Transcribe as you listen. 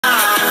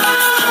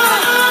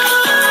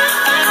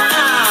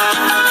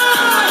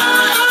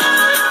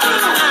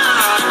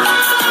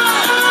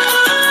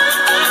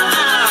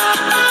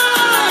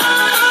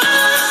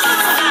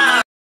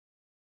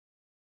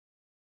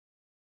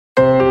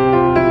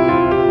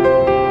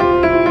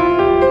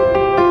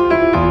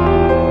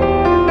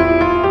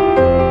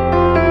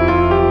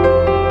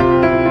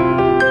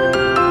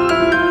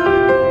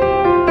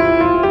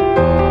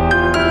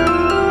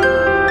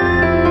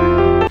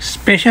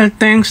Special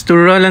thanks to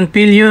Roland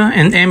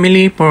and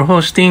Emily for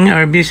hosting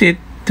our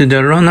visit to the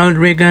Ronald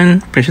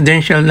Reagan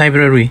Presidential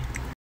Library.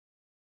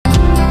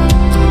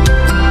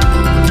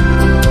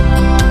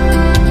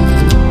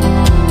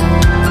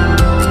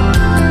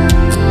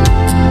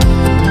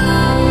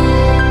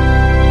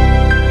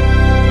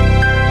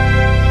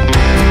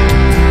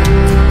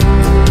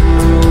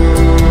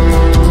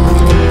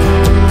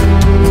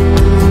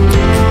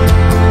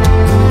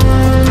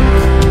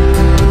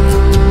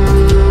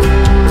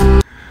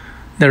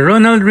 The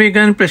Ronald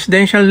Reagan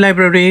Presidential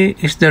Library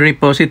is the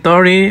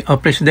repository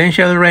of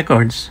presidential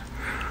records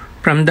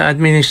from the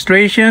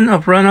administration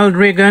of Ronald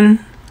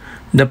Reagan,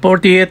 the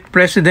 40th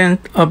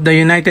President of the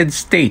United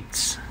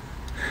States,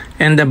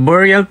 and the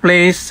burial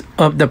place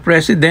of the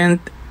President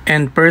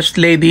and First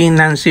Lady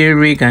Nancy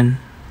Reagan.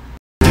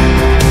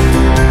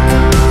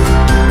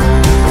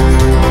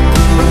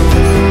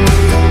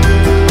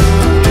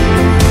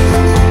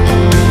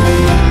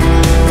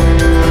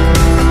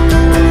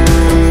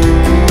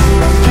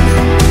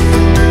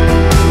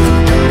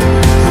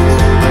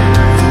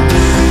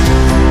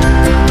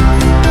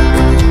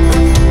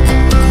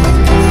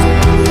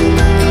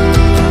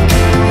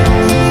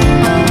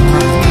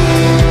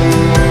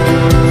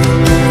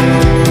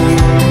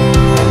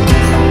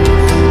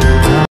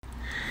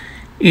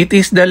 It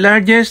is the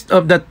largest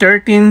of the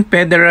 13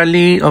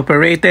 federally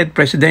operated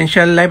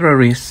presidential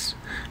libraries,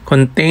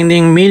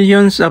 containing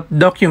millions of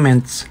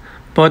documents,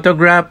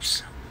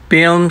 photographs,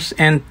 films,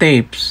 and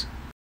tapes.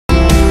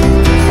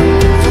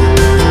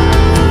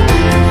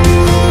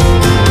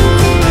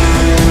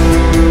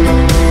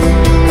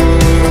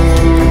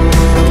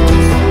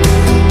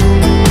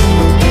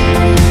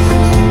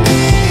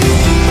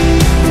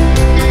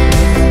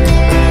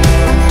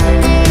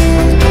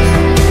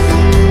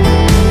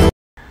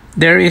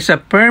 There is a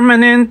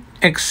permanent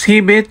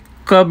exhibit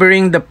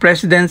covering the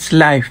President's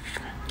life,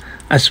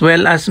 as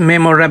well as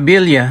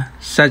memorabilia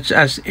such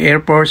as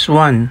Air Force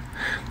One,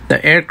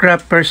 the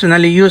aircraft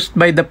personally used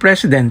by the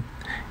President,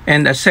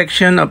 and a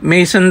section of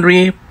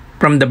masonry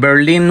from the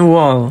Berlin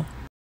Wall.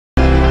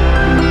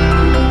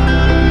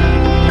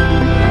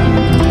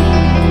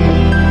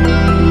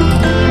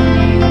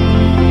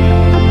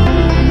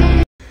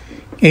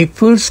 A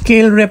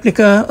full-scale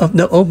replica of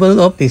the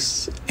Oval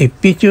Office, a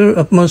feature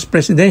of most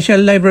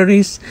presidential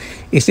libraries,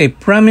 is a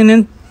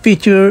prominent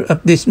feature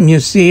of this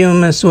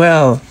museum as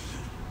well.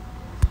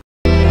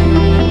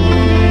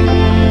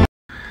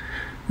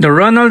 The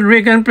Ronald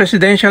Reagan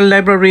Presidential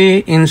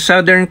Library in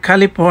Southern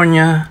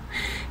California,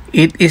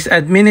 it is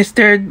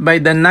administered by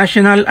the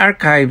National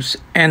Archives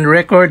and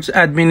Records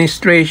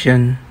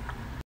Administration.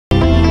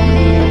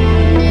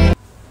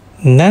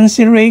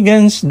 Nancy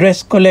Reagan's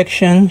dress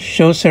collection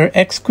shows her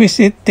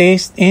exquisite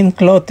taste in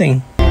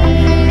clothing.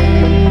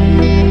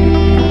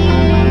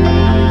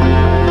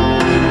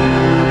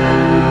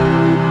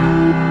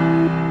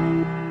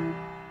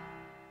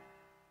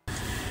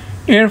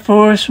 Air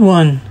Force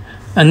One,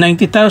 a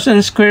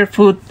 90,000 square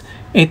foot,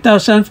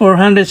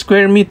 8,400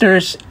 square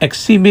meters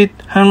exhibit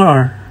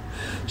hangar,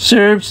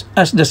 serves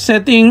as the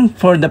setting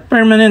for the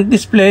permanent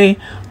display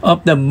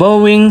of the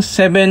Boeing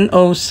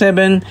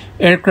 707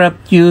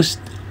 aircraft used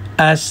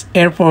as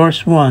Air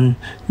Force One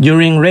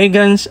during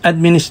Reagan's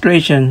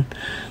administration.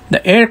 The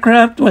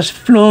aircraft was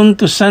flown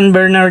to San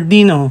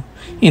Bernardino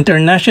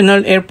International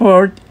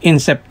Airport in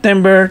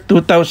September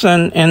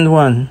 2001,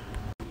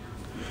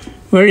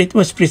 where it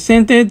was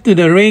presented to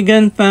the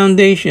Reagan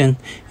Foundation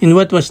in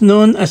what was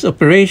known as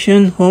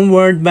Operation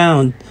Homeward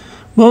Bound.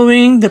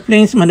 Boeing, the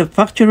plane's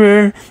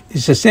manufacturer,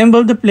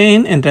 disassembled the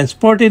plane and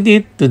transported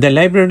it to the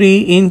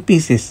library in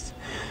pieces.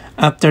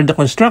 After the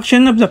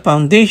construction of the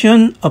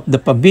foundation of the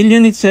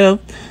pavilion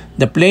itself,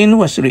 the plane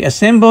was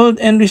reassembled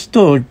and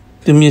restored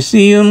to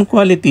museum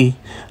quality,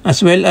 as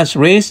well as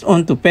raised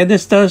onto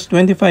pedestals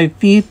 25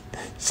 feet,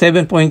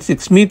 7.6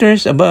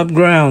 meters above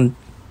ground.